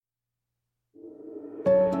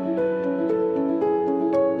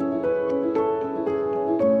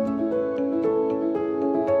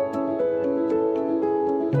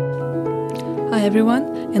Hi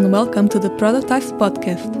everyone, and welcome to the Productized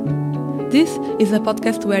podcast. This is a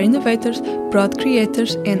podcast where innovators, product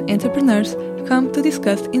creators, and entrepreneurs come to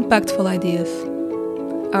discuss impactful ideas.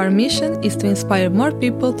 Our mission is to inspire more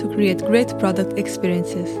people to create great product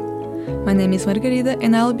experiences. My name is Margarida,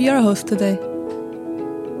 and I'll be your host today.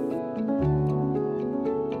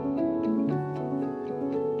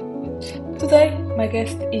 Today, my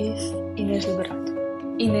guest is Inês Liberato.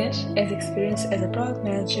 Inês has experience as a product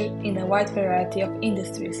manager in a wide variety of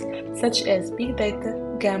industries, such as big data,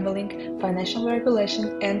 gambling, financial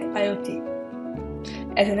regulation, and IoT.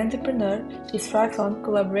 As an entrepreneur, she thrives on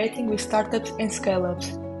collaborating with startups and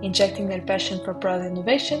scale-ups, injecting their passion for product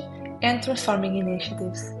innovation and transforming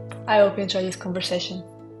initiatives. I hope you enjoy this conversation.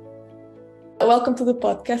 Welcome to the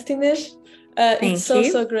podcast, Inês. It's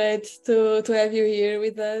so great to have you here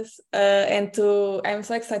with us, I'm so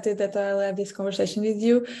excited that I'll have this conversation with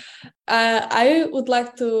you. I would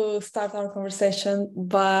like to start our conversation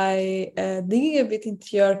by digging a bit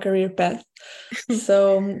into your career path.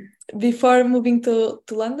 So before moving to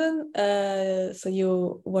London, so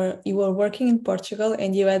you were working in Portugal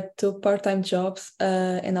and you had 2 part-time jobs,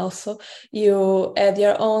 and also you had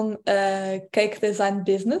your own cake design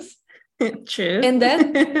business. True. And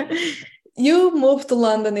then you moved to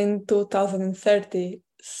London in 2030.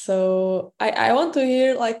 So I want to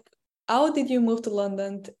hear, how did you move to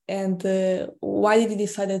London and why did you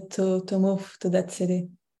decide to move to that city?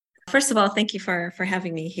 First of all, thank you for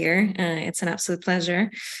having me here. It's an absolute pleasure.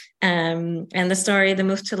 And the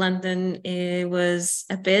move to London, it was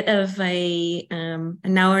a bit of a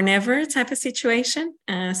now or never type of situation.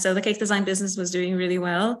 So the cake design business was doing really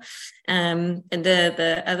well. And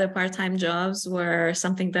the other part-time jobs were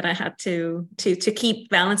something that I had to keep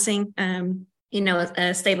balancing,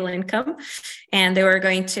 a stable income, and they were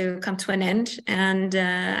going to come to an end. And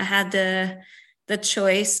I had the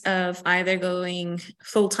choice of either going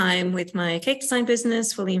full-time with my cake design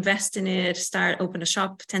business, fully invest in it, open a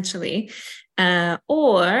shop potentially,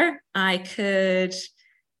 or I could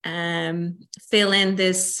fill in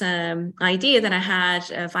this idea that I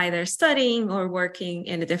had of either studying or working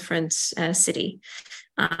in a different city.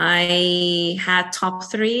 I had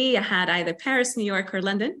top 3. I had either Paris, New York, or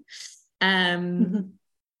London. And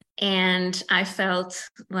I felt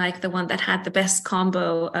like the one that had the best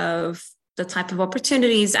combo of the type of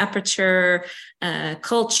opportunities, aperture,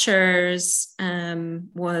 cultures,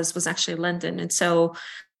 was actually London. And so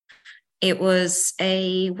it was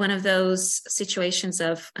one of those situations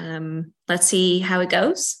of let's see how it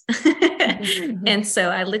goes. And so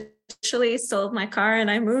I literally sold my car and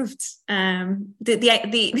I moved.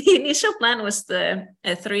 The initial plan was the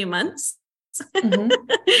 3 months.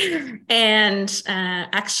 And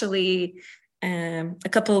actually a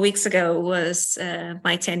couple of weeks ago was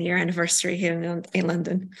my 10-year anniversary here in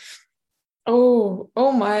London. Oh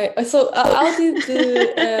my! So how did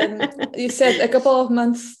you said a couple of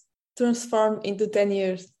months transform into 10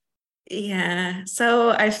 years? Yeah,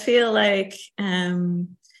 so I feel like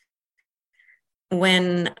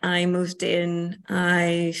when I moved in,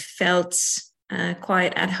 I felt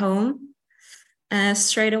quite at home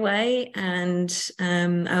straight away, and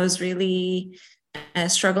I was really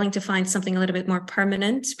struggling to find something a little bit more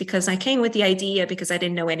permanent, because I came with the idea because I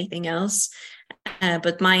didn't know anything else.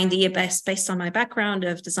 But my idea, based on my background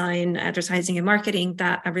of design, advertising, and marketing,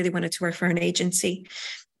 that I really wanted to work for an agency.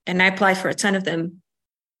 And I applied for a ton of them,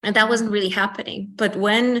 and that wasn't really happening. But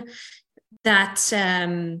when that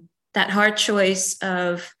hard choice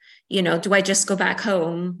of, do I just go back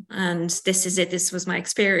home and this is it, this was my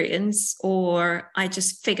experience, or I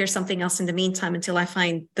just figure something else in the meantime until I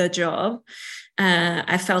find the job,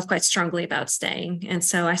 I felt quite strongly about staying. And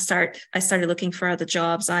so I started looking for other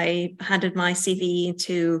jobs. I handed my CV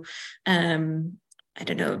to,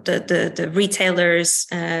 the retailers,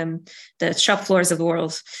 the shop floors of the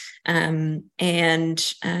world. And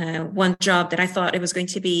one job that I thought it was going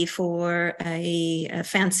to be for a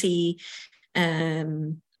fancy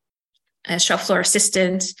a shop floor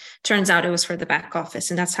assistant, turns out it was for the back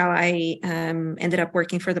office. And that's how I ended up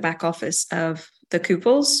working for the back office of the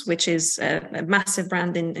Couples, which is a massive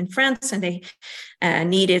brand in France. And they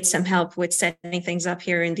needed some help with setting things up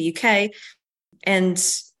here in the UK. And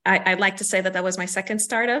I'd like to say that was my second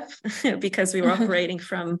startup, because we were operating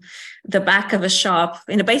from the back of a shop,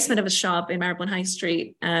 in the basement of a shop in Marylebone High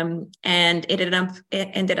Street. And it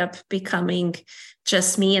ended up becoming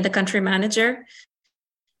just me and the country manager,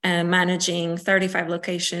 managing 35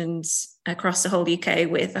 locations across the whole UK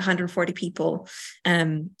with 140 people.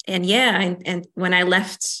 And when I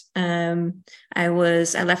left, I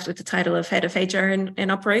left with the title of head of HR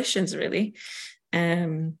and operations, really.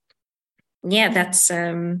 yeah, that's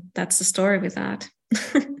the story with that.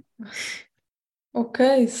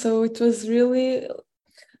 Okay, so it was really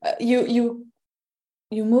you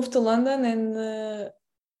moved to London and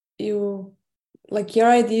you like your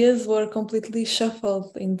ideas were completely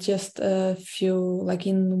shuffled in just a few, like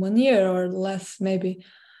in 1 year or less, maybe.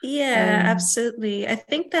 Yeah, Um, absolutely. I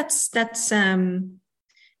think that's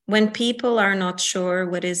when people are not sure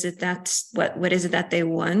what is it that they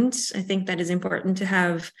want. I think that is important to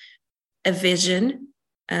have a vision,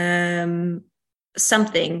 um,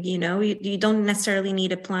 something, you don't necessarily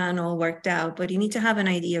need a plan all worked out, but you need to have an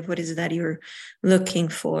idea of what is it that you're looking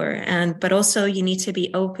for. But also you need to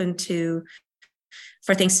be open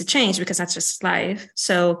for things to change, because that's just life.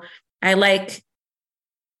 So I like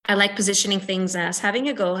positioning things as having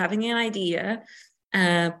a goal, having an idea,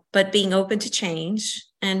 but being open to change,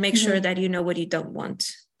 and make sure mhm. that you know what you don't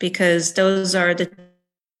want, because those are the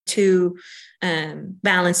two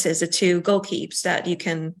balances, the two goal keeps that you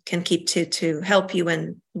can keep to help you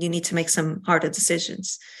when you need to make some harder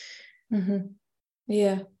decisions. Mhm.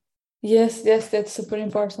 Yeah. Yes, that's super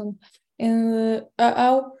important. And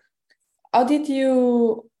how did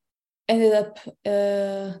you ended up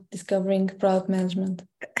discovering product management?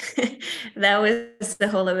 That was the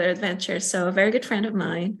whole other adventure. So a very good friend of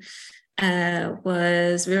mine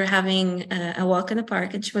we were having a walk in the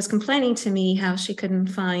park, and she was complaining to me how she couldn't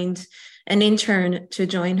find an intern to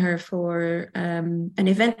join her for an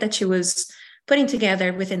event that she was putting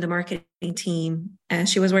together within the marketing team.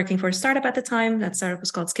 She was working for a startup at the time. That startup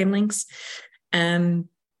was called Skimlinks. Um,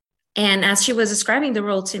 and as she was describing the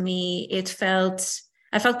role to me, I felt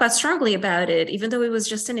quite strongly about it, even though it was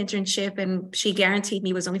just an internship and she guaranteed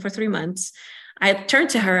me it was only for 3 months. I turned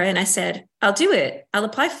to her and I said, I'll do it. I'll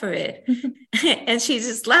apply for it. And she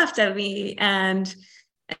just laughed at me, and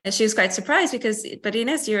she was quite surprised but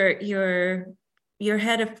Inez, you're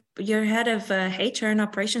head of HR and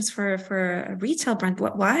operations for a retail brand.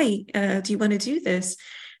 Why do you want to do this?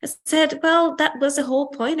 I said, well, that was the whole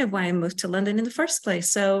point of why I moved to London in the first place.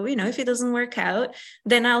 So, if it doesn't work out,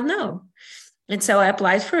 then I'll know. And so I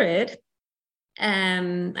applied for it.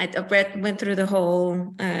 Went through the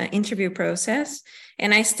whole interview process,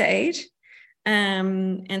 and I stayed.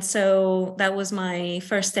 And so that was my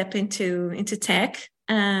first step into tech,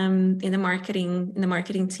 in the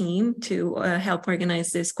marketing team, to help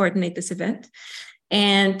coordinate this event.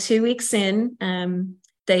 And 2 weeks in,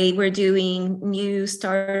 they were doing new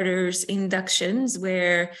starters inductions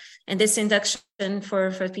and this induction,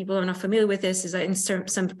 for people who are not familiar with this, is that in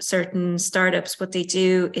some certain startups, what they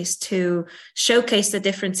do is to showcase the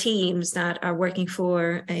different teams that are working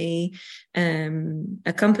for a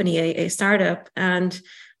company, a startup. And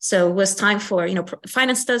so it was time for,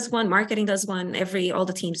 finance does one, marketing does one, all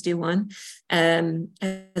the teams do one,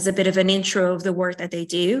 as a bit of an intro of the work that they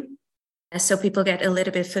do, so people get a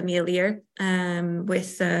little bit familiar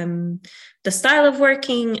with the style of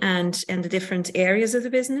working and the different areas of the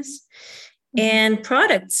business. And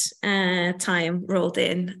product time rolled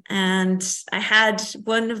in, and I had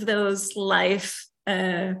one of those light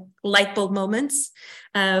bulb moments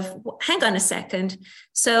of, hang on a second,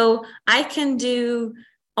 so I can do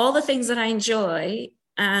all the things that I enjoy,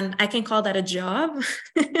 and I can call that a job.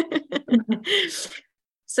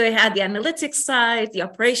 So it had the analytics side, the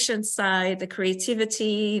operations side, the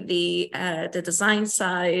creativity, the design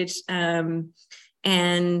side, and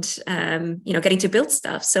getting to build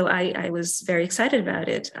stuff. So I was very excited about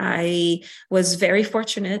it. I was very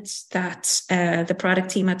fortunate that the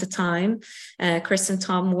product team at the time, Chris and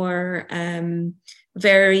Tom, were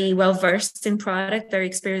very well versed in product, very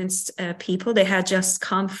experienced people. They had just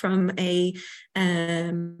come from an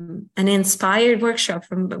inspired workshop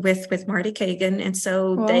with Marty Kagan, and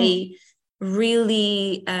so Wow. they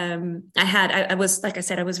really I was, like I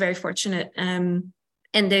said, I was very fortunate, and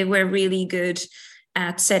they were really good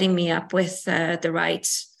at setting me up with the right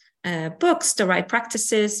books, the right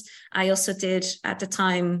practices. I also did at the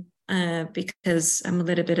time, because I'm a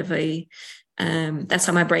little bit of a that's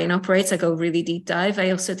how my brain operates. I go really deep dive.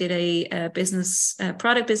 I also did a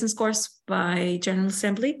product business course by General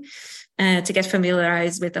Assembly to get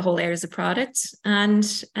familiarized with the whole areas of product. And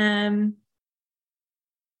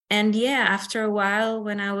yeah, after a while,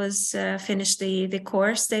 when I was finished the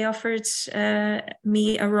course, they offered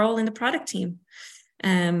me a role in the product team.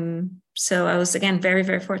 So I was, again, very,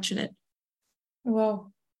 very fortunate.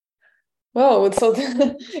 Wow. Wow. So,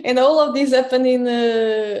 and all of these happened in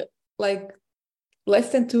like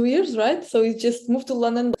less than 2 years, right? So you just moved to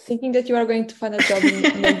London thinking that you are going to find a job in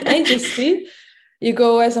an agency. You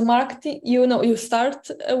go as a marketing, you start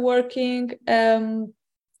working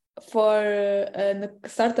for a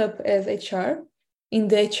startup as HR. in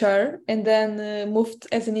the HR, and then moved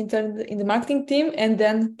as an intern in the marketing team, and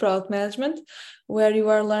then product management, where you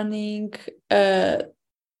are learning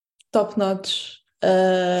top-notch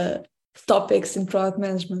topics in product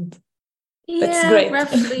management. That's great.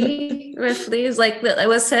 roughly. It's like I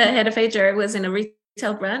was head of HR. I was in a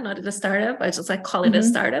retail brand, not at a startup. I just like call it a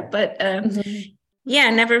startup, but yeah,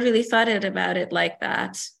 I never really thought about it like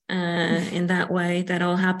that. In that way, that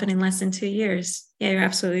all happened in less than 2 years. Yeah, you're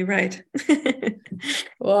absolutely right.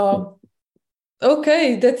 Wow.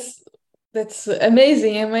 Okay, that's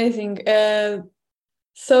amazing.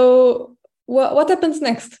 So what happens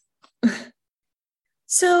next?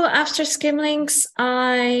 So after Skimlinks,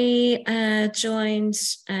 I joined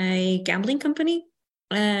a gambling company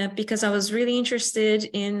because I was really interested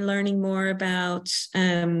in learning more about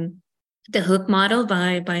the hook model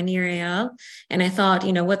by Near AL. And I thought,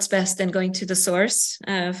 what's best than going to the source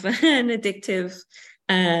of an addictive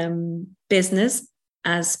business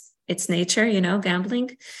as its nature,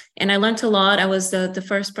 gambling. And I learned a lot. I was the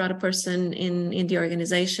first product person in the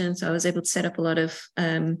organization. So I was able to set up a lot of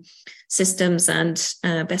systems and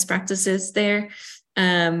best practices there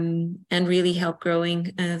and really help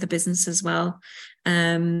growing the business as well.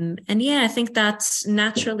 And yeah, I think that's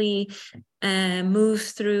naturally move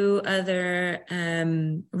through other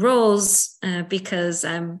roles because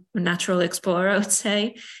I'm a natural explorer, I would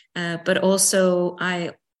say. But also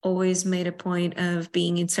I always made a point of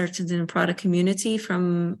being inserted in a product community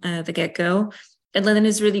from the get-go. And London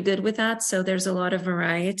is really good with that. So there's a lot of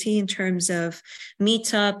variety in terms of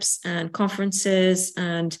meetups and conferences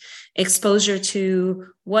and exposure to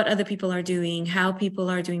what other people are doing, how people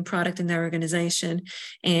are doing product in their organization.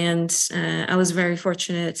 And I was very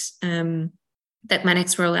fortunate that my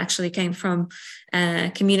next role actually came from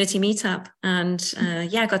a community meetup. And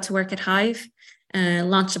I got to work at Hive.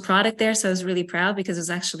 Launched a product there. So I was really proud because it was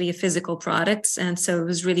actually a physical product. And so it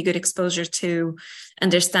was really good exposure to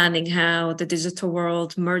understanding how the digital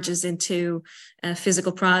world merges into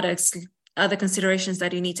physical products, other considerations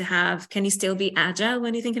that you need to have. Can you still be agile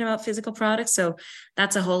when you're thinking about physical products? So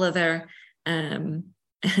that's a whole other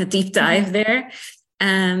deep dive there.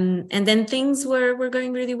 And then things were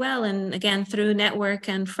going really well. And again, through network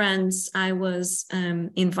and friends, I was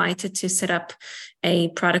invited to set up a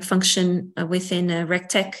product function within a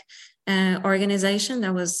RegTech organization.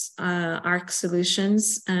 That was ARC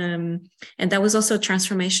Solutions. And that was also a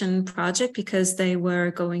transformation project because they were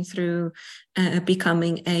going through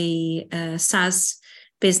becoming a SaaS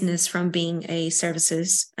business from being a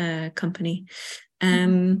services company.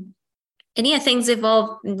 And yeah, things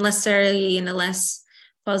evolved necessarily in a less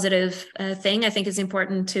positive thing. I think it's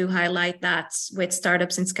important to highlight that with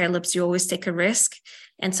startups and scale-ups, you always take a risk,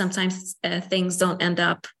 and sometimes things don't end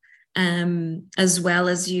up as well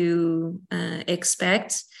as you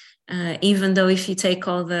expect. Even though if you take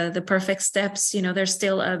all the perfect steps, there's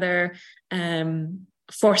still other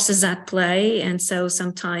forces at play, and so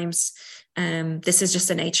sometimes this is just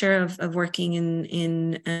the nature of working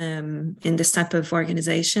in this type of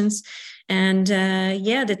organizations. And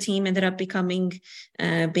the team ended up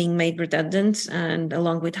being made redundant, and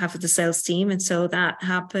along with half of the sales team. And so that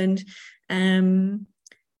happened a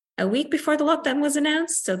week before the lockdown was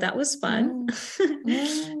announced. So that was fun.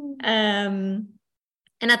 And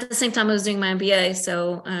at the same time, I was doing my MBA.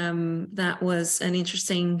 So that was an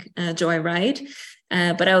interesting joyride.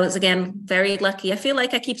 But I was, again, very lucky. I feel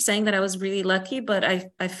like I keep saying that I was really lucky, but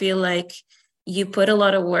I feel like you put a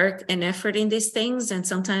lot of work and effort in these things, and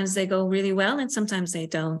sometimes they go really well and sometimes they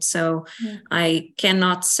don't. So I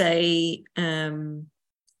cannot say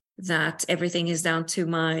that everything is down to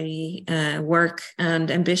my work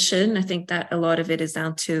and ambition. I think that a lot of it is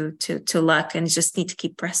down to luck, and you just need to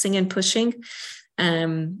keep pressing and pushing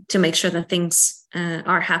to make sure that things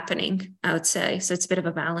are happening, I would say. So it's a bit of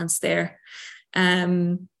a balance there.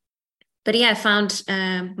 But yeah, I found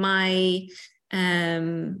my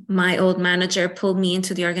old manager pulled me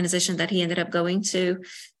into the organization that he ended up going to.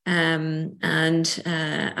 And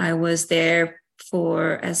I was there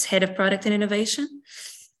as head of product and innovation.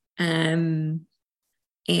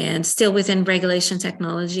 And still within regulation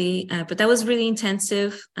technology, but that was really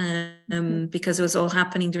intensive because it was all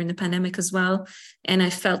happening during the pandemic as well. And I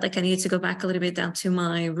felt like I needed to go back a little bit down to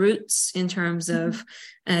my roots in terms of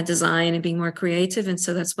design and being more creative. And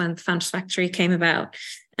so that's when Founders Factory came about.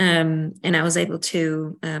 And I was able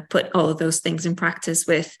to put all of those things in practice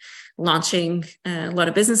with launching a lot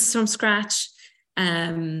of businesses from scratch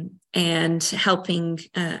and helping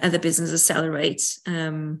other businesses accelerate.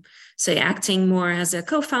 So acting more as a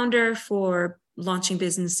co-founder for launching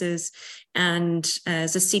businesses and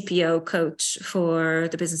as a CPO coach for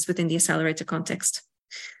the business within the accelerator context.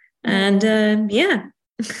 And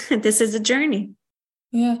this is a journey.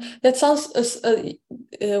 Yeah, that sounds,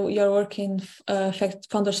 your work in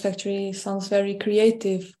Founders Factory sounds very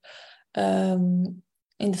creative, in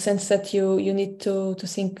the sense that you need to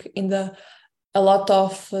think in a lot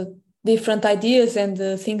of different ideas and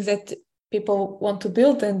things that people want to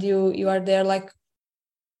build, and you are there like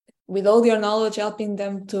with all your knowledge helping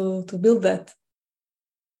them to build that.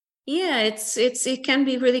 Yeah, it can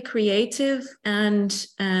be really creative, and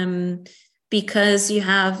because you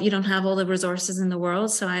don't have all the resources in the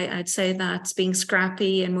world. So I'd say that being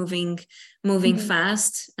scrappy and moving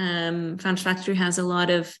fast. Founders Factory has a lot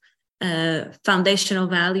of foundational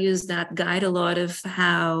values that guide a lot of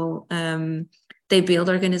how they build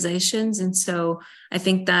organizations. And so I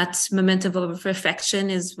think that momentum over perfection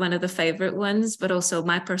is one of the favorite ones, but also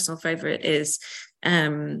my personal favorite is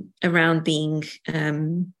around being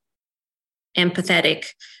empathetic,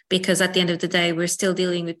 because at the end of the day, we're still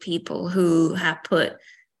dealing with people who have put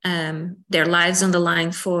their lives on the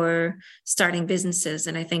line for starting businesses.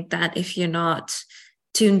 And I think that if you're not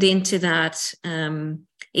tuned into that,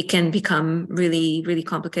 it can become really, really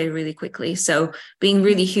complicated really quickly. So being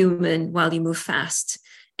really human while you move fast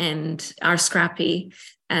and are scrappy,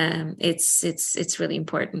 it's really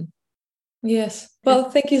important. Yes. Well,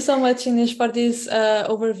 thank you so much, Inês, for this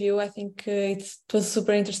overview. I think it was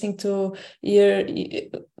super interesting to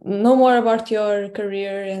know more about your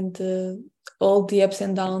career and all the ups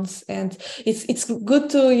and downs. And it's good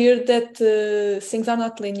to hear that things are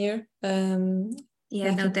not linear.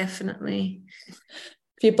 Definitely.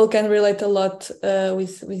 People can relate a lot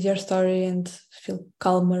with your story and feel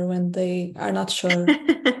calmer when they are not sure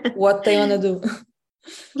what they want to do.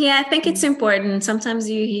 Yeah, I think it's important. Sometimes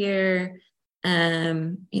you hear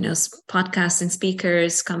podcasts and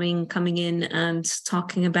speakers coming in and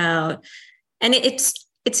talking about, and it's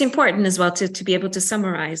important as well to be able to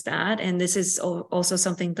summarize that. And this is also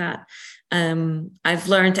something that I've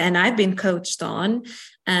learned and I've been coached on,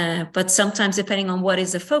 but sometimes depending on what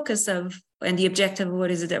is the focus of and the objective of what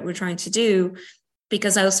is it that we're trying to do,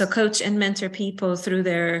 because I also coach and mentor people through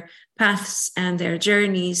their paths and their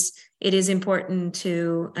journeys, it is important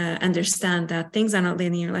to understand that things are not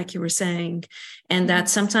linear, like you were saying, and that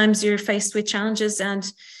sometimes you're faced with challenges,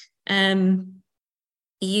 and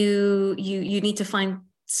you need to find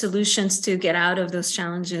solutions to get out of those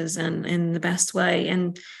challenges and in the best way.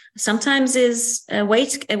 And sometimes is a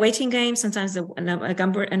waiting game, sometimes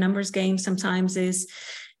a numbers game, sometimes is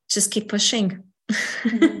just keep pushing.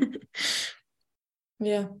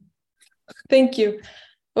 Yeah. Thank you.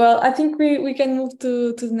 Well, I think we can move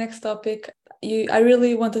to the next topic. I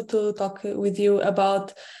really wanted to talk with you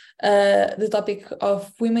about the topic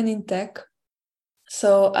of women in tech.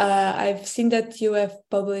 So I've seen that you have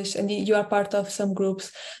published and you are part of some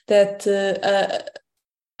groups that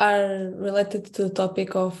are related to the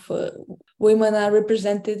topic of women are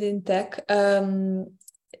represented in tech.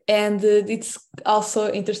 And it's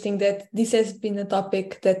also interesting that this has been a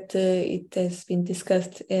topic that it has been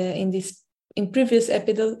discussed in previous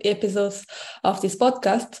episodes of this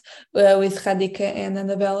podcast with Radhika and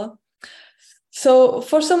Annabella. So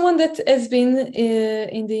for someone that has been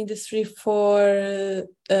in the industry for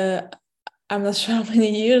I'm not sure how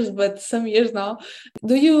many years, but some years now,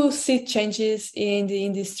 do you see changes in the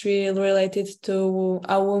industry related to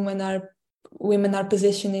how women are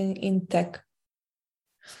positioned in tech?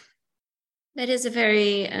 That is a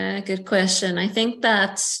very good question. I think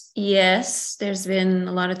that, yes, there's been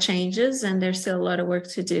a lot of changes and there's still a lot of work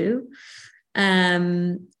to do.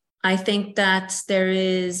 I think that there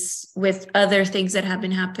is, with other things that have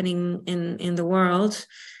been happening in the world,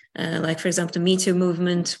 like, for example, the Me Too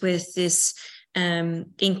movement, with this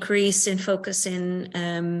increase in focus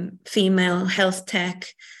in female health tech,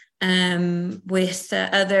 with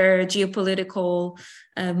other geopolitical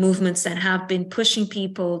movements that have been pushing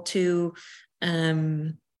people to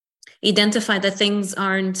identify that things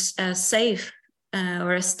aren't as safe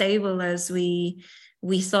or as stable as we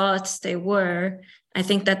thought they were. I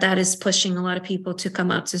think that is pushing a lot of people to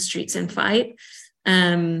come out to streets and fight.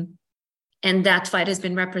 And that fight has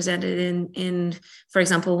been represented in, for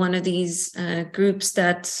example, one of these groups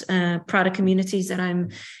that product communities that I'm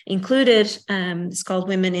included. It's called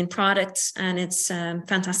Women in Product, and it's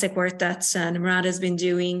fantastic work that Margarida has been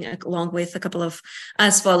doing along with a couple of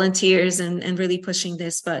us volunteers and really pushing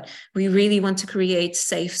this. But we really want to create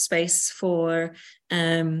safe space for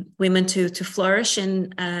women to flourish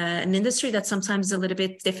in an industry that's sometimes a little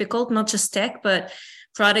bit difficult, not just tech, but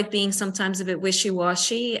product being sometimes a bit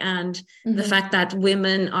wishy-washy, and the fact that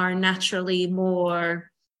women are naturally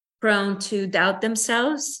more prone to doubt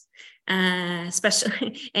themselves.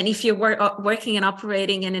 especially, and if you're working and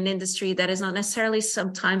operating in an industry that is not necessarily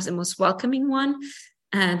sometimes the most welcoming one,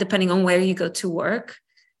 depending on where you go to work,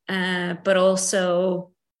 but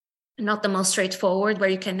also not the most straightforward, where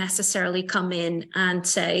you can necessarily come in and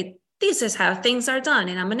say, this is how things are done,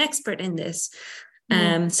 and I'm an expert in this.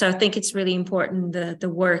 So I think it's really important, the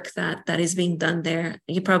work that is being done there.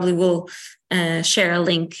 You probably will share a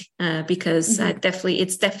link because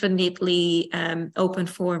it's definitely open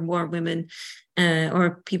for more women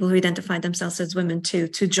or people who identify themselves as women to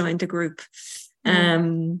join the group.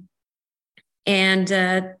 And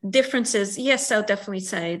differences, yes, I'll definitely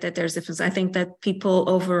say that there's differences. I think that people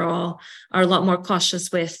overall are a lot more cautious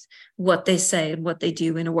with what they say and what they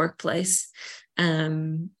do in a workplace.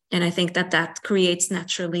 And I think that creates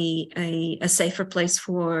naturally a safer place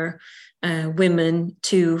for women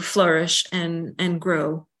to flourish and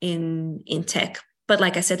grow in tech. But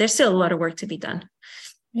like I said, there's still a lot of work to be done.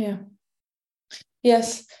 Yeah.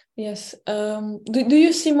 Yes. Do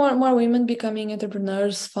you see more women becoming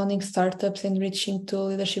entrepreneurs, founding startups, and reaching to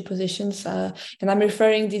leadership positions? And I'm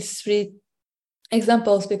referring these three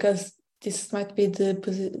examples because this might be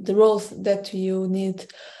the roles that you need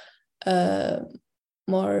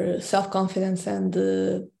more self-confidence, and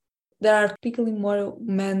there are typically more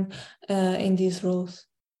men in these roles.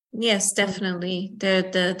 Yes, definitely.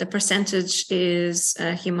 The percentage is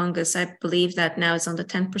humongous. I believe that now it's on the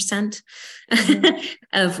 10%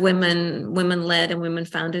 of women-led and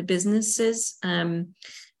women-founded businesses.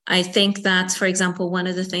 I think that, for example, one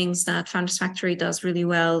of the things that Founders Factory does really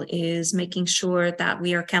well is making sure that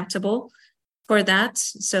we are accountable for that.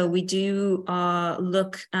 So we do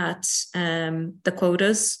look at the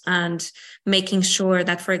quotas and making sure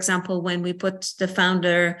that, for example, when we put the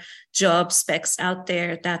founder job specs out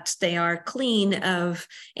there, that they are clean of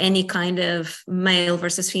any kind of male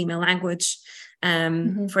versus female language.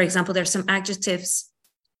 For example, there's some adjectives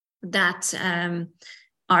that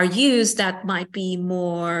are used that might be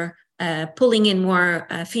more pulling in more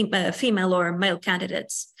female or male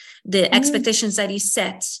candidates. The expectations that you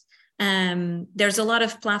set. There's a lot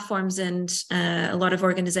of platforms and a lot of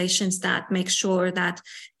organizations that make sure that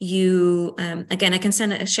you, again, I can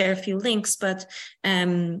share a few links, but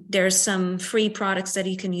there's some free products that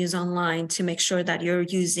you can use online to make sure that you're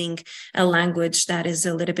using a language that is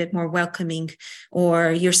a little bit more welcoming,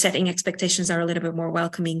 or you're setting expectations that are a little bit more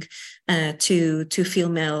welcoming to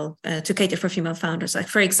female, to cater for female founders. Like,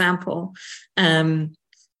 for example,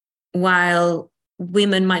 while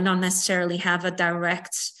women might not necessarily have a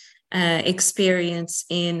direct experience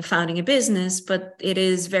in founding a business, but it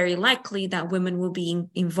is very likely that women will be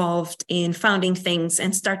involved in founding things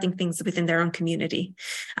and starting things within their own community,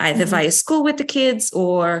 either via school with the kids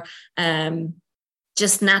or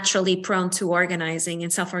just naturally prone to organizing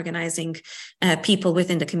and self-organizing people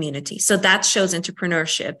within the community. So that shows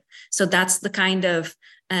entrepreneurship. So that's the kind of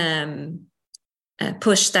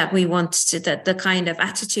push that we want to, the kind of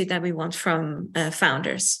attitude that we want from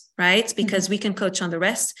founders, right? Because we can coach on the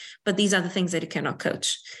rest, but these are the things that you cannot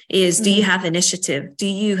coach. Is do you have initiative? Do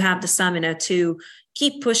you have the stamina to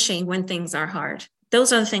keep pushing when things are hard?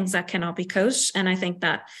 Those are the things that cannot be coached. And I think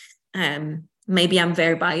that maybe I'm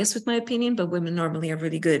very biased with my opinion, but women normally are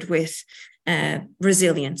really good with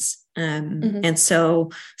resilience. And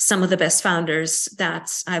so some of the best founders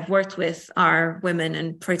that I've worked with are women.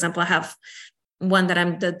 And for example, I have one that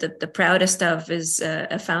I'm the proudest of is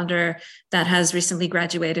a founder that has recently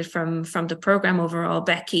graduated from the program overall,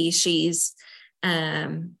 Becky. She's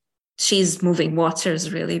moving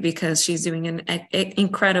waters really, because she's doing an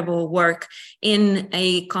incredible work in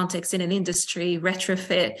a context, in an industry,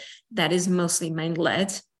 retrofit, that is mostly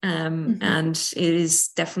men-led. And it is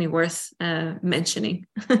definitely worth mentioning.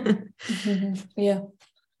 Yeah.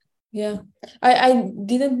 I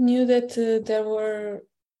didn't knew that there were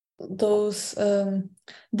those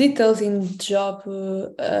details in job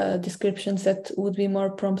descriptions that would be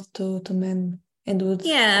more prompt to men and would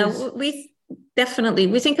we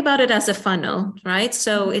definitely think about it as a funnel, right?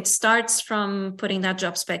 So it starts from putting that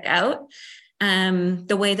job spec out,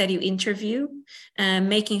 the way that you interview,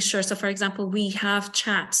 making sure. So for example, we have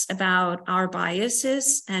chats about our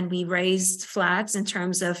biases, and we raised flags in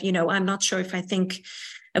terms of, I'm not sure if I think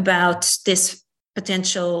about this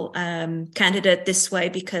potential candidate this way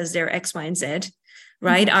because they're X, Y, and Z,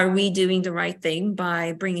 right? Are we doing the right thing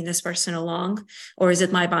by bringing this person along, or is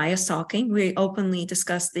it my bias talking? We openly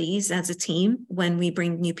discuss these as a team when we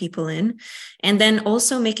bring new people in. And then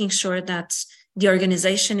also making sure that the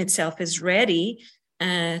organization itself is ready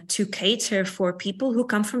to cater for people who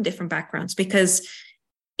come from different backgrounds, because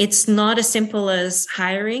it's not as simple as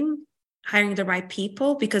hiring hiring the right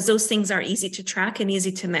people, because those things are easy to track and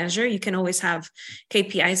easy to measure. You can always have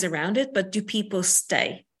KPIs around it, but do people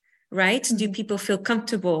stay, right? Mm-hmm. Do people feel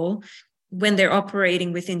comfortable when they're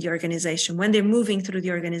operating within the organization, when they're moving through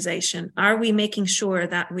the organization? Are we making sure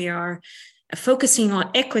that we are focusing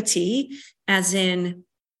on equity, as in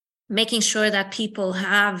making sure that people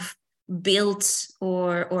have built,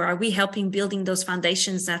 or are we helping building those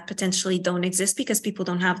foundations that potentially don't exist because people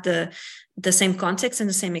don't have the same context and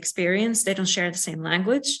the same experience, they don't share the same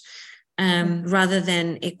language, rather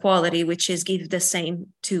than equality, which is give the same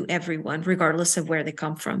to everyone regardless of where they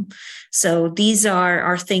come from. So these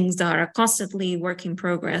are things that are constantly work in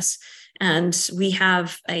progress, and we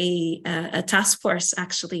have a task force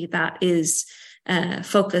actually that is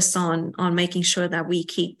focused on making sure that we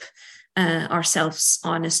keep ourselves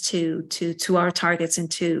honest to our targets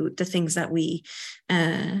and to the things that we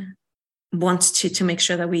want to make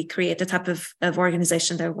sure that we create the type of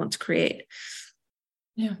organization that we want to create.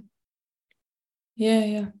 Yeah.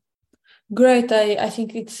 Great. I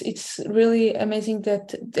think it's really amazing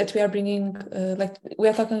that we are bringing we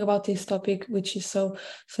are talking about this topic, which is so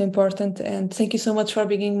important, and thank you so much for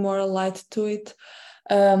bringing more light to it.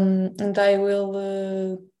 And I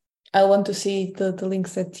want to see the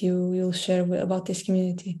links that you will share about this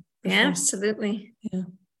community. Yeah, absolutely. Yeah.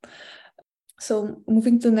 So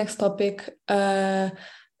moving to the next topic, I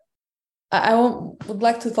would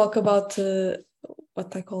like to talk about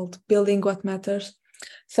what I called building what matters.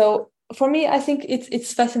 So for me, I think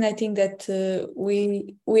it's fascinating that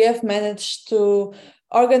we have managed to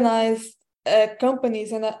organize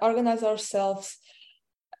companies and organize ourselves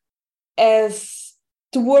as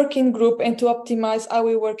to work in group and to optimize how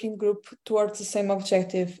we work in group towards the same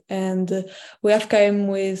objective. And we have come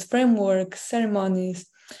with frameworks, ceremonies,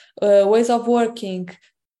 ways of working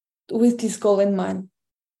with this goal in mind.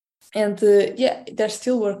 And there's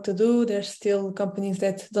still work to do. There's still companies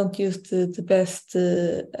that don't use the best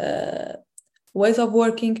ways of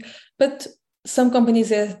working, but some companies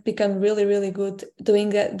have become really, really good doing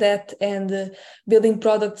that and building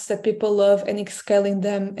products that people love and scaling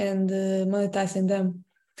them and monetizing them.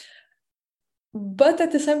 But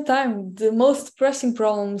at the same time, the most pressing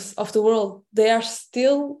problems of the world, they are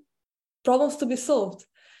still problems to be solved.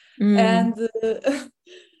 And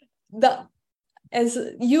as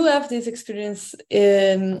you have this experience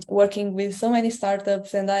in working with so many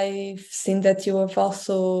startups, and I've seen that you have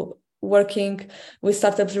also working with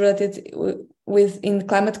startups related in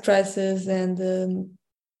climate crisis and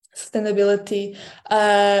sustainability.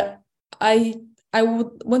 I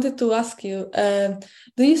wanted to ask you,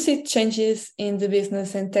 do you see changes in the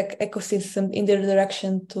business and tech ecosystem in their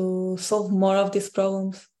direction to solve more of these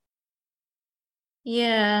problems?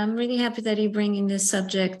 Yeah, I'm really happy that you're bringing this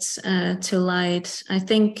subject to light. I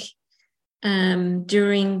think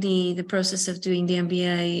during the process of doing the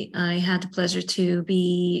MBA, I had the pleasure to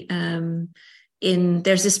be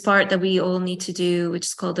there's this part that we all need to do, which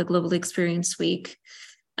is called the Global Experience Week.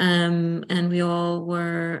 And we all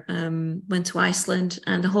went to Iceland,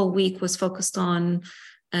 and the whole week was focused on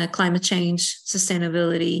climate change,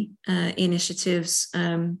 sustainability initiatives,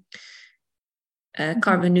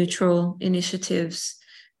 carbon neutral initiatives,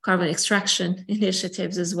 carbon extraction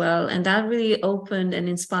initiatives as well. And that really opened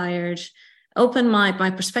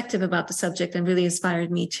my perspective about the subject, and really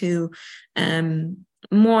inspired me to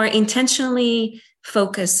more intentionally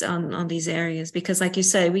focus on these areas. Because like you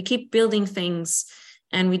say, we keep building things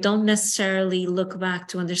and we don't necessarily look back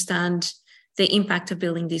to understand the impact of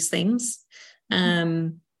building these things.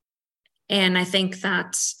 And I think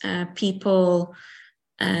that people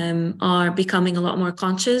are becoming a lot more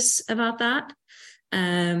conscious about that.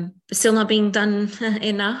 But still not being done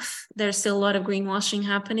enough. There's still a lot of greenwashing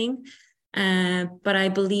happening. But I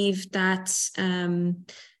believe that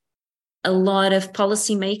a lot of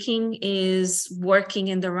policy making is working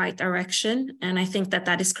in the right direction. And I think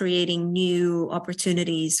that is creating new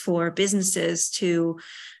opportunities for businesses to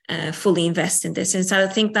fully invest in this. And so I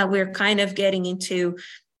think that we're kind of getting into,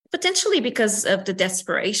 potentially because of the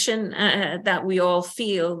desperation that we all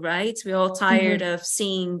feel, right? We're all tired of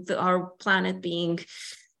seeing our planet being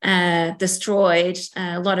destroyed,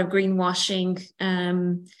 a lot of greenwashing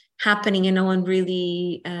happening, and no one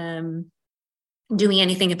really doing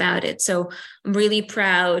anything about it. So I'm really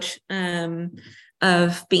proud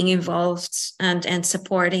of being involved and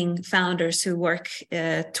supporting founders who work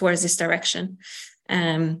towards this direction.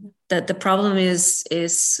 That the problem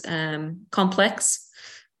is complex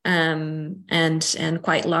and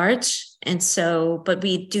quite large, and so, but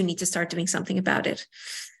we do need to start doing something about it.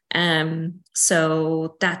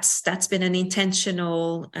 So that's been an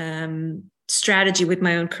intentional strategy with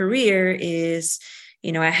my own career, is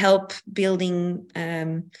I help building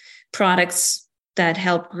products that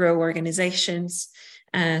help grow organizations.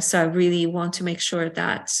 So I really want to make sure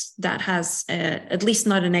that that has at least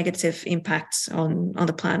not a negative impact on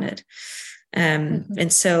the planet.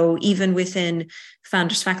 And so even within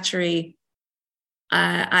Founders Factory,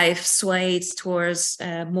 I've swayed towards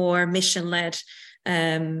more mission-led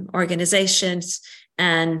organizations,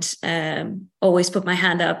 and always put my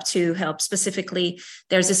hand up to help. Specifically,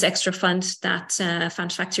 there's this extra fund that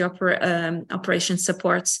Founders Factory operations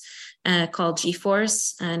supports called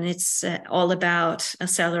G-Force, and it's all about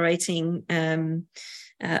accelerating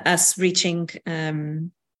us reaching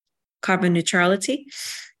carbon neutrality.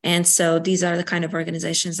 And so these are the kind of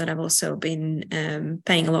organizations that I've also been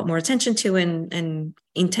paying a lot more attention to and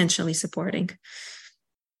intentionally supporting,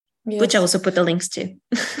 which I also put the links to.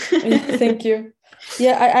 Thank you.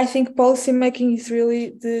 Yeah, I think policy making is really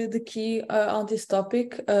the key on this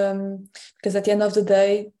topic, because at the end of the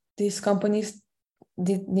day, these companies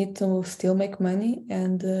need to still make money,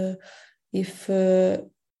 and if they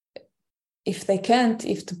can't,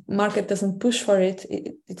 if the market doesn't push for it,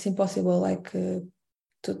 it's impossible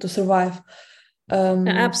to survive.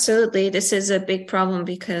 Absolutely. This is a big problem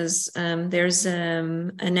because there's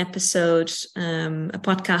an episode, a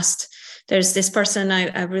podcast. There's this person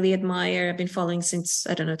I really admire. I've been following since,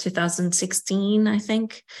 2016, I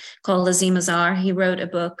think, called Azim Azhar. He wrote a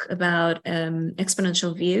book about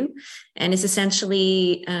exponential view, and it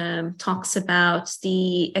essentially talks about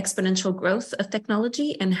the exponential growth of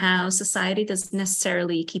technology and how society doesn't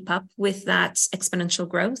necessarily keep up with that exponential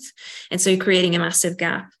growth. And so you're creating a massive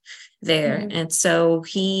gap there. And so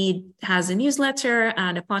he has a newsletter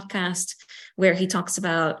and a podcast where he talks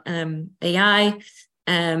about AI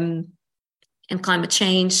and climate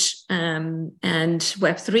change and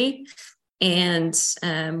Web3. And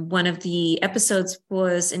one of the episodes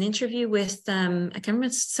was an interview with, I can't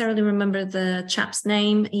necessarily remember the chap's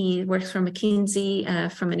name. He works for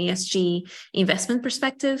McKinsey from an ESG investment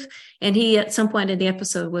perspective. And he, at some point in the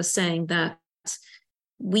episode, was saying that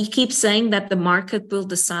we keep saying that the market will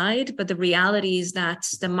decide, but the reality is that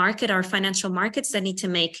the market are financial markets that need to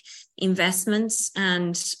make investments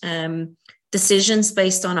and decisions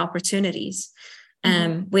based on opportunities.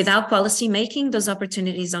 Without policy making, those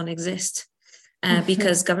opportunities don't exist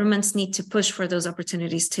because governments need to push for those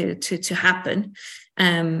opportunities to happen.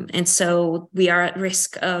 And so we are at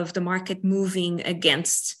risk of the market moving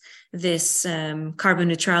against this carbon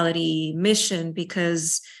neutrality mission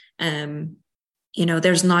because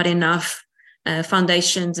there's not enough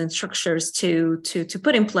foundations and structures to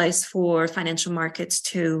put in place for financial markets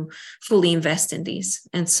to fully invest in these.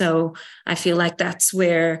 And so I feel like that's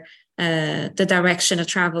where the direction of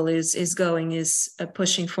travel is going, is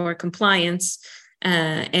pushing for compliance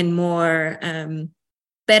and more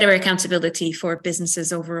better accountability for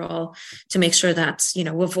businesses overall to make sure that,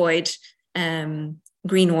 avoid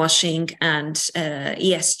greenwashing and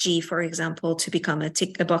ESG, for example, to become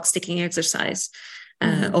a box ticking exercise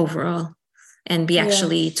overall and be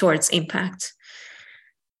actually towards impact.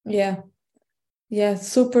 Yeah,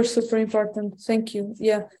 super, super important. Thank you.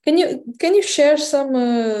 Yeah. Can you share some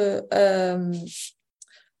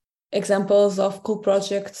examples of cool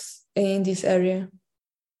projects in this area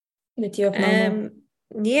that you have known?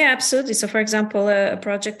 Yeah, absolutely. So, for example, a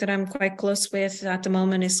project that I'm quite close with at the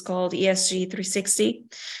moment is called ESG 360.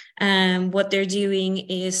 What they're doing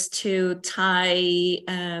is to tie,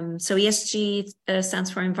 so ESG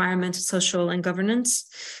stands for environment, social, and governance,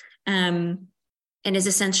 and is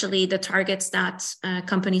essentially the targets that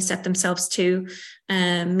companies set themselves to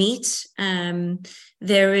meet.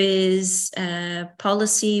 There is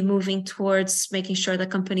policy moving towards making sure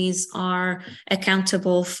that companies are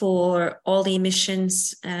accountable for all the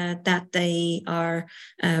emissions that they are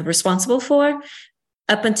responsible for.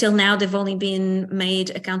 Up until now, they've only been made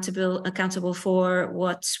accountable for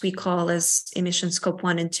what we call as emissions scope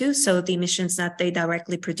 1 and 2, so the emissions that they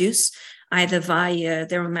directly produce, either via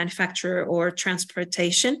their own manufacturer or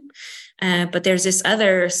transportation. But there's this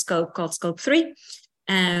other scope called scope 3,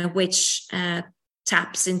 which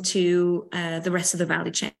taps into the rest of the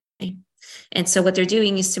value chain. And so what they're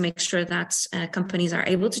doing is to make sure that companies are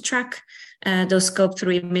able to track those scope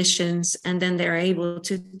 3 emissions, and then they're able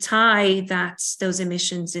to tie those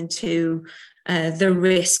emissions into the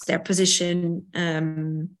risk, their position,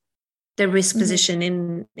 their risk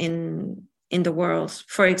position in the world.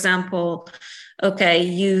 For example, okay,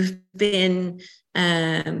 you've been,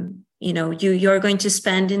 you're going to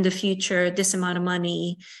spend in the future this amount of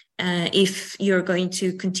money if you're going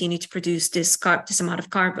to continue to produce this amount of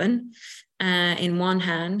carbon in one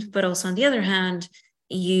hand, but also on the other hand,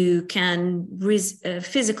 you can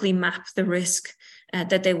physically map the risk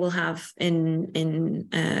that they will have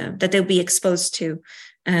that they'll be exposed to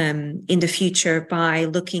in the future by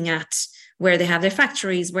looking at where they have their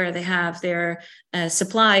factories, where they have their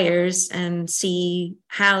suppliers, and see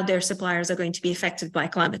how their suppliers are going to be affected by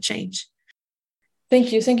climate change.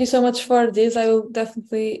 Thank you. Thank you so much for this. I will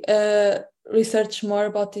definitely research more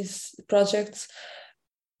about these projects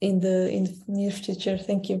in the near future.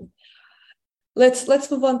 Thank you. Let's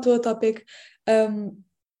move on to a topic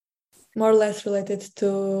more or less related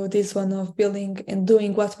to this one of building and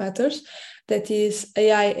doing what matters, that is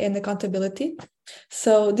AI and accountability.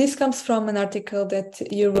 So this comes from an article that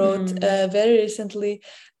you wrote very recently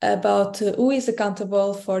about who is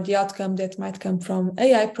accountable for the outcome that might come from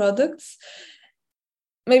AI products.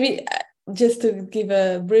 Maybe just to give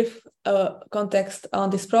a brief context on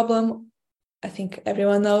this problem, I think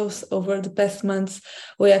everyone knows over the past months,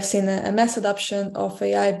 we have seen a mass adoption of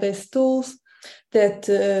AI-based tools that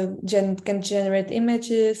can generate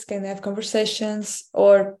images, can have conversations,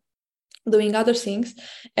 or doing other things.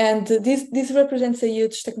 And this represents a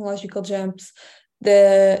huge technological jumps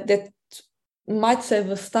that might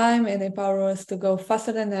save us time and empower us to go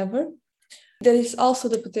faster than ever. There is also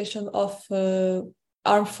the potential of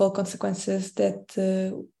harmful consequences that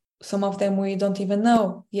some of them we don't even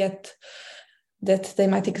know yet that they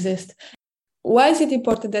might exist. Why is it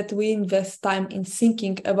important that we invest time in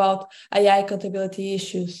thinking about AI accountability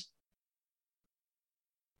issues?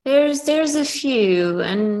 There's a few,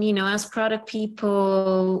 and as product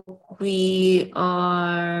people, we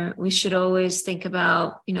should always think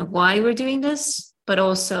about why we're doing this, but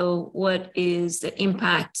also what is the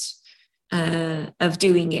impact of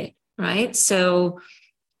doing it, right? So,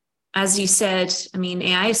 as you said,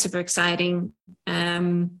 AI is super exciting.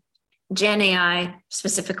 Gen AI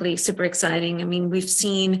specifically, super exciting. We've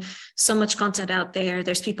seen so much content out there.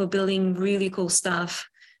 There's people building really cool stuff.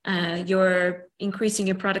 You're increasing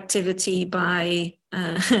your productivity by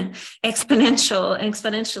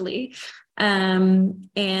exponentially.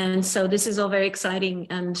 And so this is all very exciting.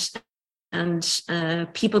 And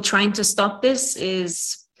people trying to stop this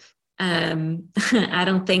is, I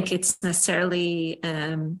don't think it's necessarily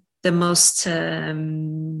the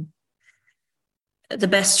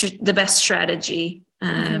best strategy,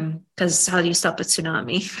 because how do you stop a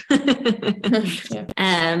tsunami?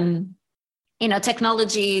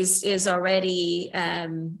 Technology is already a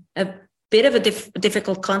bit of a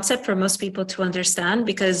difficult concept for most people to understand,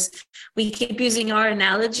 because we keep using our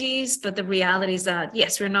analogies, but the reality is that,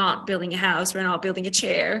 yes, we're not building a house, we're not building a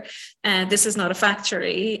chair, this is not a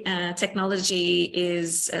factory. Technology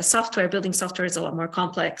is software. Building software is a lot more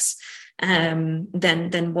complex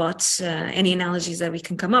than what any analogies that we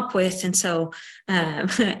can come up with. And so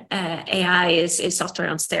AI is software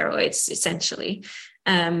on steroids, essentially.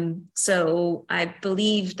 So I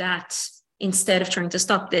believe that instead of trying to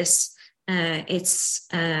stop this, it's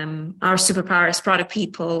our superpower as product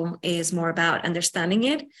people is more about understanding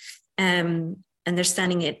it,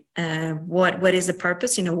 what is the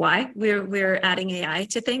purpose, why we're adding AI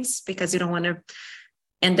to things, because you don't want to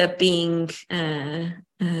end up being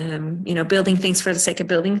building things for the sake of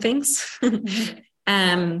building things.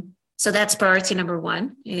 So that's priority number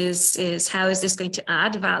one, is how is this going to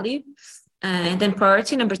add value? And then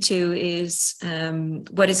priority number two is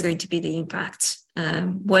what is going to be the impact?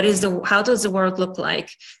 How does the world look like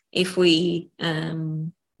if we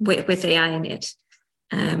with AI in it,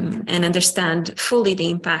 and understand fully the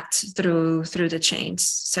impact through the chains?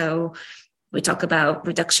 So we talk about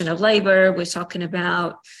reduction of labor. We're talking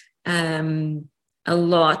about a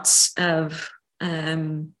lot of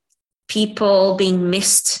people being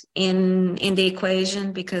missed in the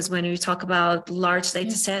equation, because when we talk about large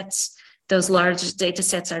data sets, those large data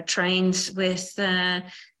sets are trained with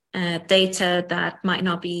data that might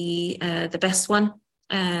not be the best one,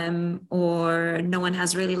 or no one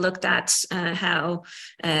has really looked at how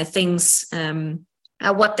things,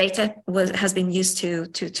 what data has been used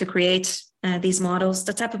to create these models,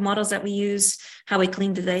 the type of models that we use, how we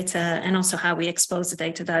clean the data, and also how we expose the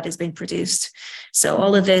data that is being produced. So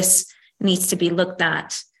all of this needs to be looked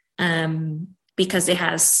at, because it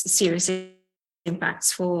has serious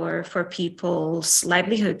impacts for people's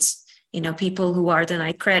livelihoods. People who are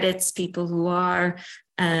denied credits, people who are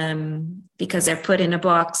because they're put in a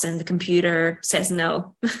box and the computer says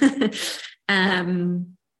no.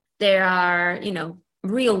 There are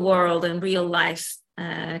real world and real life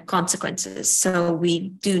consequences. So we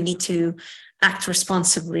do need to act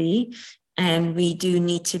responsibly, and we do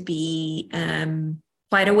need to be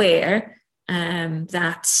quite aware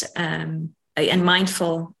that and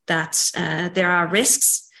mindful that there are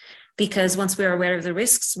risks, because once we're aware of the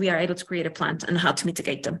risks, we are able to create a plan on how to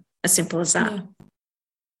mitigate them. As simple as that.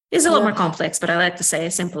 It's a lot more complex, but I like to say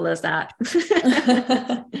as simple as that.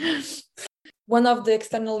 One of the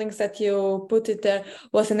external links that you put it there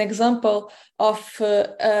was an example of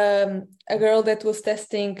a girl that was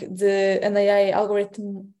testing an AI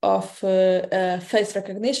algorithm of face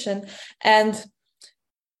recognition, and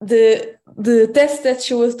the test that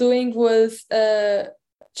she was doing was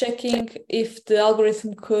checking if the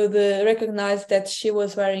algorithm could recognize that she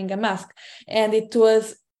was wearing a mask, and it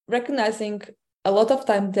was recognizing a lot of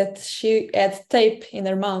time that she had tape in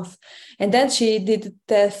her mouth. And then she did the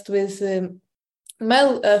test with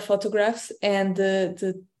male photographs, and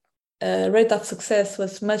the rate of success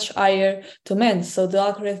was much higher to men. So the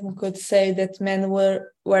algorithm could say that men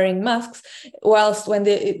were wearing masks, whilst when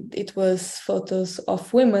it was photos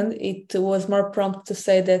of women, it was more prompt to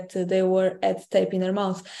say that they had tape in their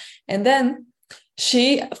mouth. And then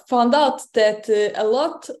she found out that a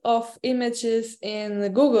lot of images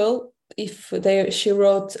in Google, if she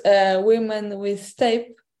wrote women with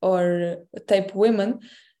tape or tape women,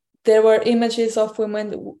 there were images of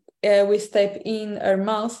women with tape in her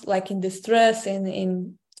mouth, like in distress and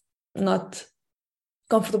in not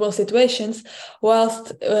comfortable situations,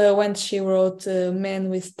 whilst when she wrote men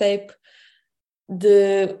with tape,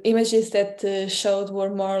 the images that showed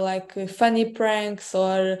were more like funny pranks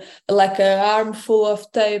or like an arm full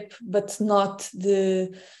of tape, but not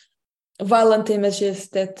the violent images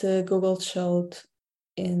that Google showed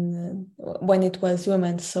in when it was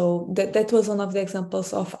women. So that was one of the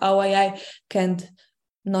examples of how AI can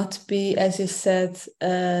not be, as you said,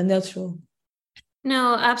 neutral.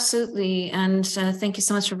 No, absolutely. And thank you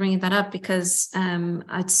so much for bringing that up, because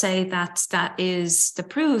I'd say that is the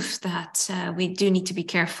proof that we do need to be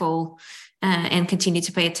careful and continue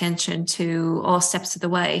to pay attention to all steps of the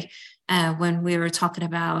way when we were talking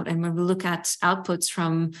about and when we look at outputs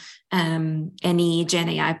from any Gen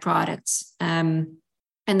AI products.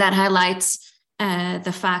 And that highlights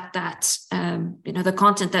the fact that the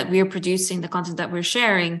content that we're producing, the content that we're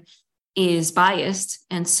sharing, is biased.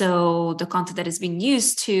 And so the content that is being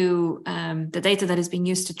used to, the data that is being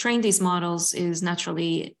used to train these models is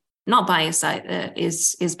naturally not biased,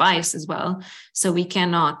 is biased as well. So we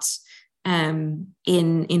cannot,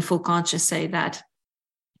 in full conscious, say that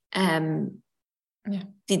the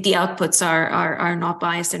outputs are not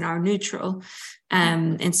biased and are neutral.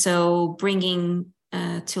 And so bringing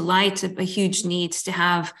to light a huge need to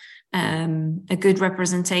have a good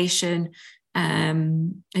representation,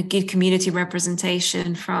 a good community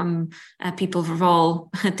representation from people of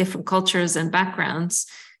all different cultures and backgrounds,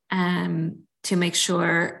 to make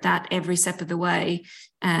sure that every step of the way,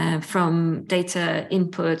 from data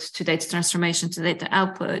input to data transformation to data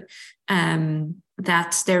output,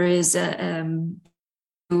 that there is an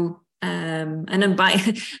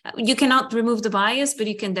unbiased. You cannot remove the bias, but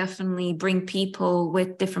you can definitely bring people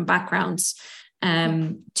with different backgrounds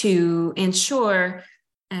to ensure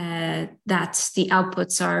that the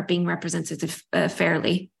outputs are being represented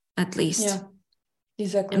fairly, at least. Yeah,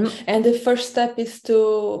 exactly. And the first step is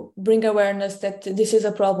to bring awareness that this is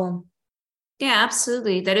a problem. Yeah,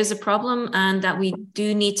 absolutely. That is a problem, and that we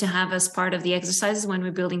do need to have as part of the exercises when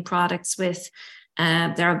we're building products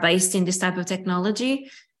that are based in this type of technology,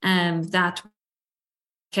 that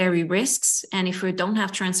carry risks. And if we don't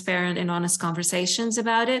have transparent and honest conversations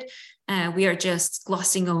about it, we are just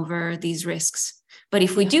glossing over these risks. But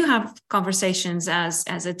if we do have conversations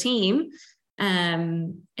as a team,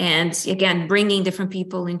 and again, bringing different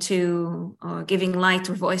people into, or giving light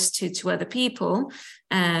or voice to other people,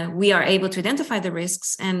 we are able to identify the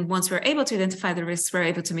risks. And once we're able to identify the risks, we're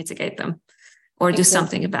able to mitigate them or do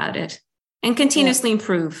something about it and continuously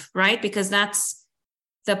improve, right? Because that's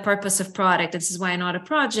the purpose of product. This is why not a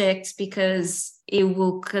project, because it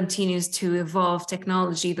will continue to evolve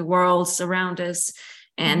technology, the worlds around us.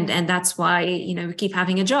 And that's why, we keep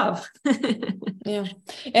having a job. Yeah.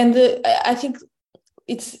 And I think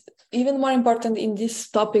it's even more important in this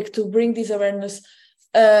topic to bring this awareness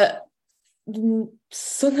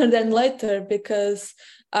sooner than later, because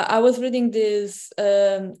I was reading this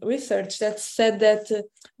research that said that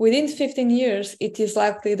within 15 years, it is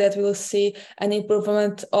likely that we will see an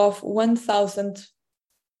improvement of 1,000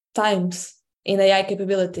 times in AI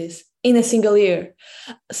capabilities in a single year.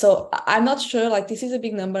 So I'm not sure, like, this is a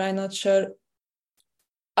big number. I'm not sure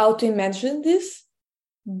how to imagine this,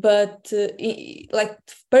 but like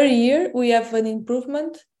per year, we have an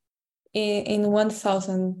improvement in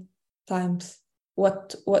 1,000 times.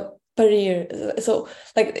 What per year? So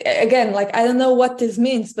like, again, like, I don't know what this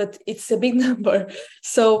means, but it's a big number.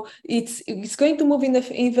 So it's going to move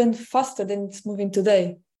even faster than it's moving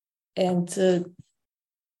today. And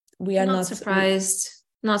we are not surprised.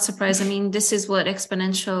 Not surprised. I mean, this is what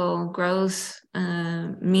exponential growth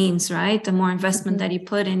means, right? The more investment that you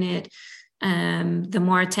put in it, the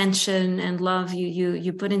more attention and love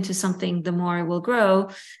you put into something, the more it will grow.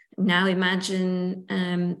 Now imagine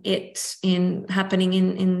it happening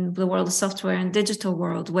in the world of software and digital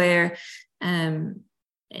world, where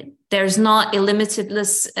there's not a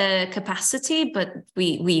limitless capacity, but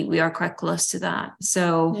we are quite close to that.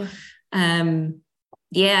 So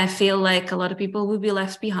I feel like a lot of people will be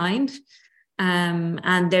left behind.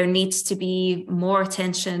 And there needs to be more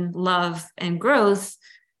attention, love, and growth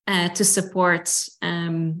to support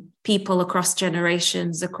people across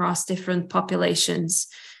generations, across different populations,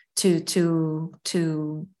 to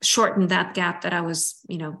shorten that gap that I was,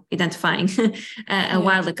 identifying a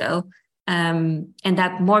while ago. And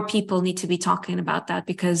that more people need to be talking about that,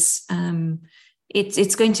 because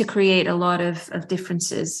it's going to create a lot of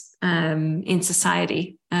differences in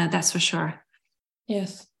society. That's for sure.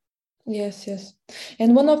 Yes.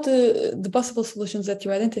 And one of the possible solutions that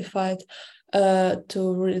you identified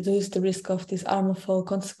to reduce the risk of these harmful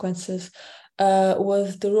consequences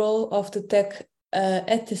was the role of the tech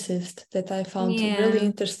ethicist, that I found really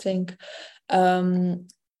interesting.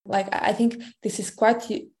 I think this is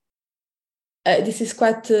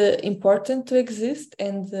quite important to exist,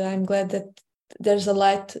 and I'm glad that there's a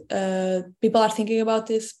light. People are thinking about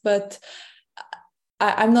this, but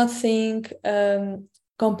I'm not seeing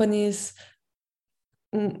companies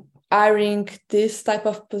hiring this type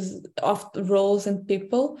of roles and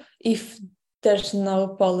people if there's no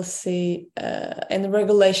policy and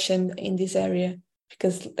regulation in this area,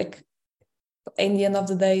 because in the end of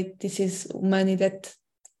the day, this is money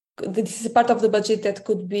this is part of the budget that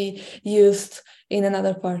could be used in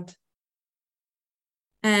another part.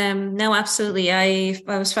 No, absolutely. I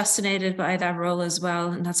was fascinated by that role as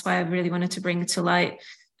well, and that's why I really wanted to bring it to light.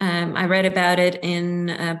 I read about it in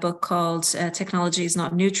a book called Technology is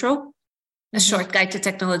Not Neutral, a short guide to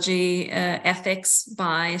technology ethics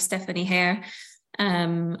by Stephanie Hare.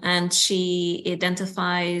 And she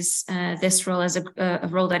identifies this role as a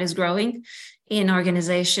role that is growing in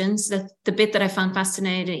organizations. The bit that I found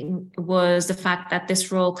fascinating was the fact that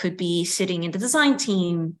this role could be sitting in the design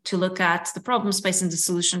team to look at the problem space and the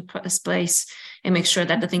solution space, and make sure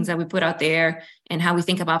that the things that we put out there and how we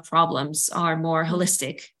think about problems are more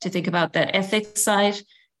holistic, to think about that ethics side.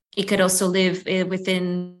 It could also live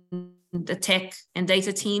within the tech and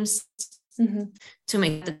data teams to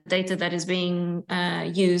make the data that is being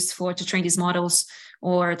used to train these models,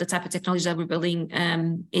 or the type of technology that we're building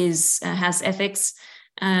has ethics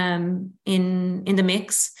in the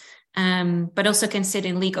mix, but also can sit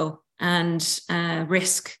in legal and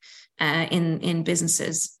risk in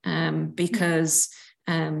businesses, because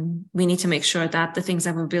we need to make sure that the things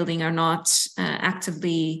that we're building are not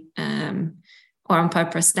actively or on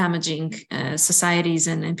purpose damaging societies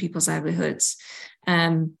and people's livelihoods.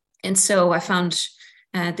 And so I found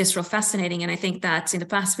this role fascinating. And I think that in the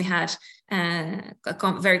past we had a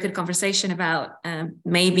very good conversation about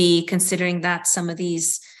maybe considering that some of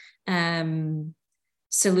these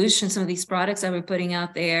solutions, some of these products that we're putting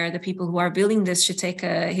out there, the people who are building this should take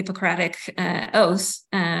a Hippocratic oath,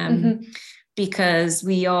 because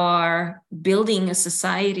we are building a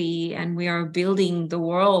society and we are building the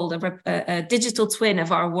world, a digital twin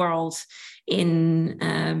of our world in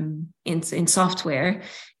software.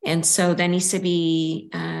 And so that needs to be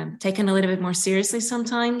taken a little bit more seriously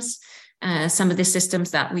sometimes. Some of the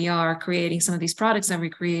systems that we are creating, some of these products that we're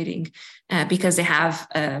creating, because they have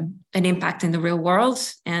an impact in the real world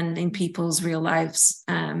and in people's real lives.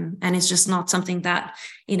 And it's just not something that,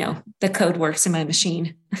 the code works in my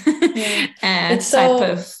machine type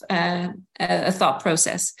of a thought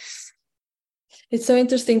process. It's so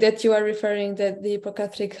interesting that you are referring that the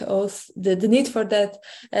Hippocratic Oath, the need for that,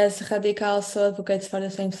 as Radhika also advocates for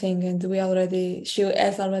the same thing. And she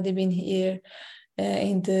has already been here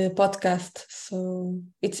in the podcast. So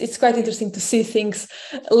it's quite interesting to see things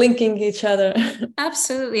linking each other.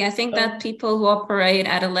 Absolutely. I think that people who operate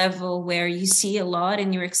at a level where you see a lot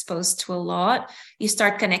and you're exposed to a lot, you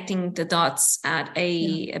start connecting the dots at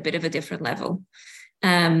a bit of a different level.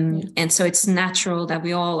 And so it's natural that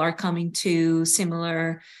we all are coming to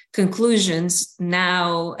similar conclusions.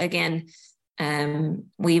 Now, again,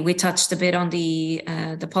 we touched a bit on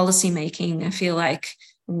the policy making. I feel like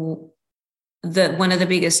one of the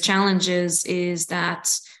biggest challenges is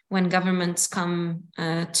that when governments come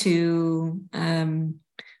to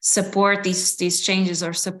support these changes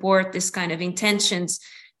or support this kind of intentions,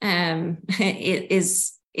 it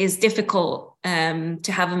is difficult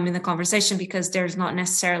to have them in the conversation, because there's not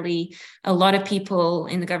necessarily a lot of people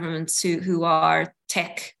in the governments who are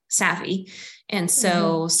tech savvy. And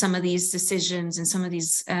so some of these decisions and some of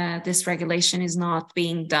these, this regulation is not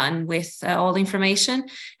being done with all the information.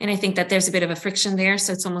 And I think that there's a bit of a friction there.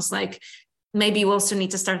 So it's almost like maybe we also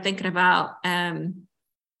need to start thinking about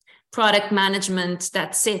product management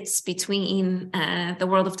that sits between the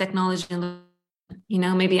world of technology and, you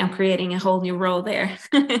know, maybe I'm creating a whole new role there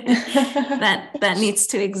that needs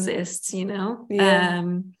to exist, you know.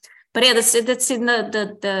 But yeah, that's in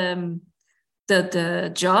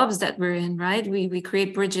the jobs that we're in, right? We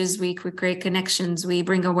create bridges, we create connections, we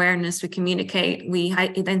bring awareness, we communicate, we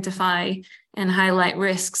identify and highlight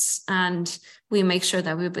risks, and we make sure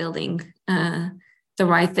that we're building the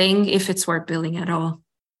right thing if it's worth building at all.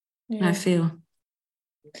 I feel.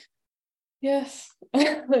 Yes.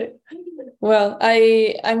 Well,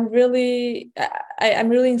 I'm really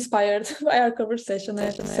inspired by our conversation, I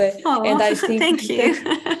have to say. And I think thank you.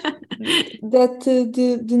 that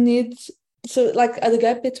the need, so like the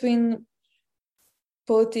gap between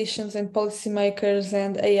politicians and policymakers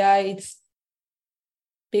and AI, it's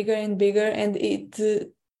bigger and bigger, and it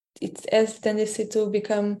has tendency to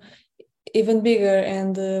become even bigger.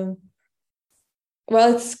 And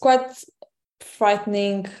well, it's quite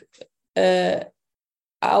frightening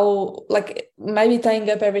how, like, maybe tying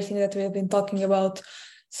up everything that we've been talking about.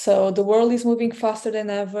 So the world is moving faster than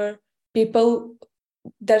ever. People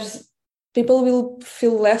will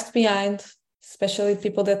feel left behind, especially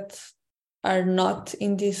people that are not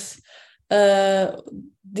in this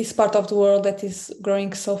part of the world that is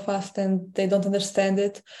growing so fast, and they don't understand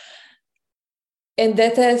it. And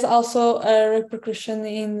that has also a repercussion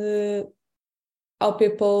in how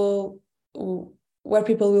where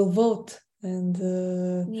people will vote. And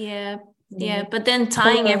but then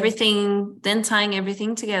tying everything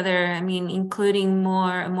together, I mean, including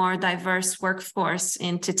a more diverse workforce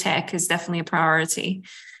into tech is definitely a priority.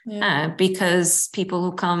 Because people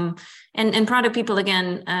who come and product people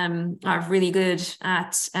again are really good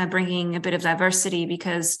at bringing a bit of diversity,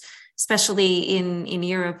 because especially in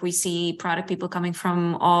Europe we see product people coming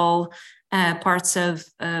from all parts of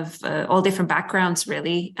all different backgrounds,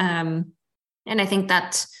 really. And I think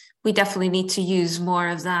that we definitely need to use more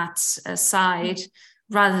of that side,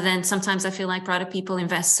 rather than, sometimes I feel like product people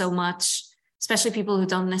invest so much, especially people who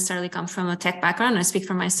don't necessarily come from a tech background. I speak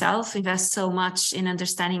for myself, invest so much in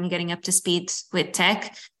understanding and getting up to speed with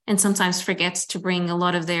tech, and sometimes forget to bring a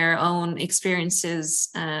lot of their own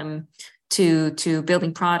experiences to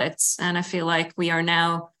building products. And I feel like we are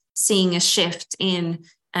now seeing a shift in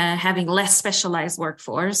having less specialized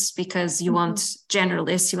workforce, because you want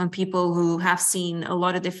generalists, you want people who have seen a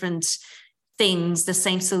lot of different things, the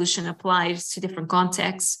same solution applied to different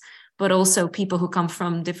contexts, but also people who come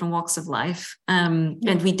from different walks of life. And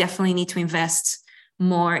we definitely need to invest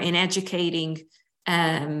more in educating,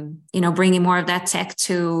 bringing more of that tech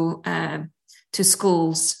to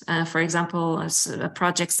schools, for example,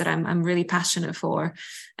 projects that I'm really passionate about.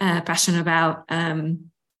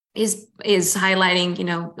 Is highlighting,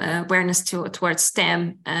 awareness towards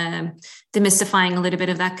STEM, demystifying a little bit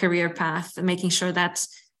of that career path, and making sure that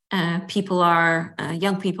young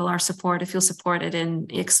people feel supported in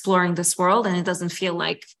exploring this world, and it doesn't feel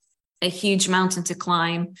like a huge mountain to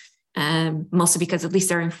climb, mostly because at least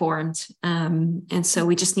they're informed. And so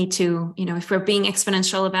we just need to, if we're being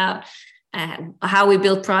exponential about how we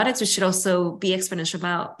build products, we should also be exponential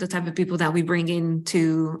about the type of people that we bring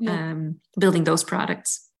into building those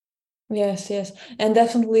products. Yes. And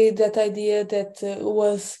definitely that idea that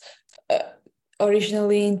was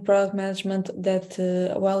originally in product management, that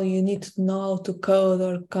you need to know how to code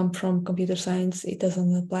or come from computer science, it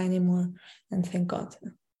doesn't apply anymore, and thank God. I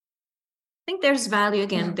think there's value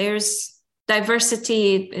again. There's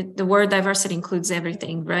diversity. The word diversity includes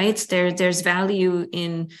everything, right? There's value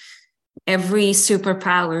in every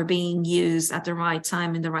superpower being used at the right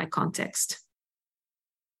time in the right context.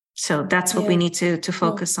 So that's what we need to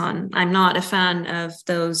focus on. I'm not a fan of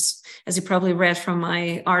those, as you probably read from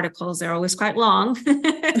my articles, they're always quite long,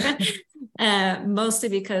 mostly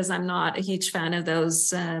because I'm not a huge fan of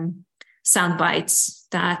those sound bites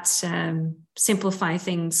that simplify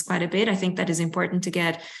things quite a bit. I think that is important to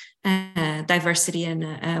get diversity and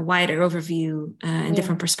a wider overview and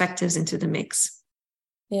different perspectives into the mix.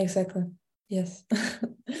 Yeah, exactly. Yes.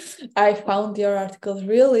 I found your articles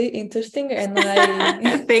really interesting, and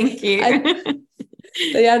thank you.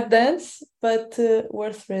 They are dense, but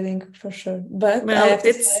worth reading for sure. But I have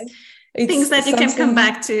to say, it's things that you can come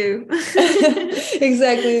back to.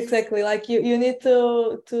 Exactly. Like you need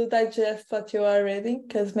to digest what you are reading,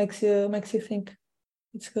 because makes you think.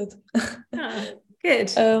 It's good.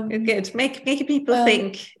 Good. Good. Make people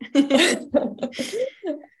think.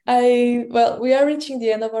 Well, we are reaching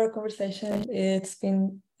the end of our conversation. It's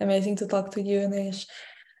been amazing to talk to you, Inês.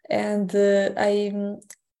 And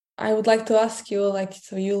I would like to ask you, like,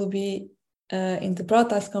 so you'll be in the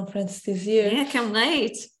Productized conference this year. Yeah, can't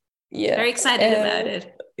wait. Yeah, Very excited about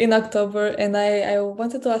it. in October. And I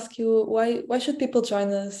wanted to ask you, why should people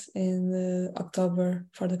join us in October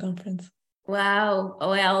for the conference? Wow.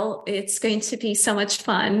 Well, it's going to be so much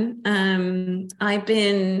fun. I've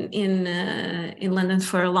been in London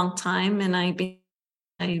for a long time, and I've been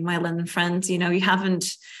my London friends. You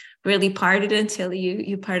haven't really partied until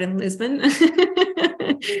you part in Lisbon.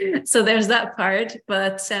 So there's that part,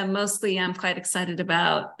 but mostly I'm quite excited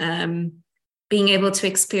about being able to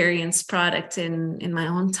experience product in my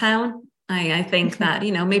own town. I think that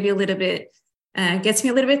maybe a little bit gets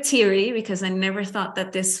me a little bit teary because I never thought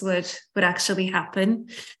that this would actually happen.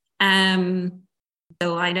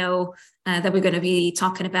 So I know that we're going to be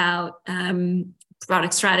talking about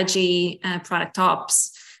product strategy, product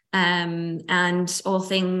ops, and all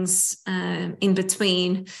things in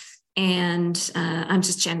between. And I'm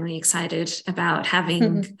just genuinely excited about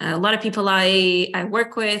having a lot of people I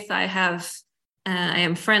work with, I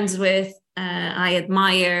am friends with, I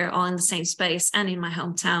admire, all in the same space and in my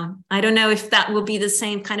hometown. I don't know if that will be the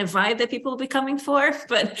same kind of vibe that people will be coming for,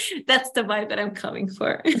 but that's the vibe that I'm coming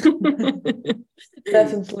for.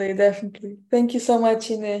 Definitely. Thank you so much,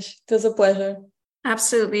 Inês. It was a pleasure.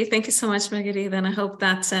 Absolutely. Thank you so much, Margarida. And I hope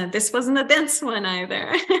that this wasn't a dense one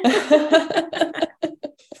either.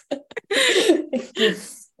 Thank you.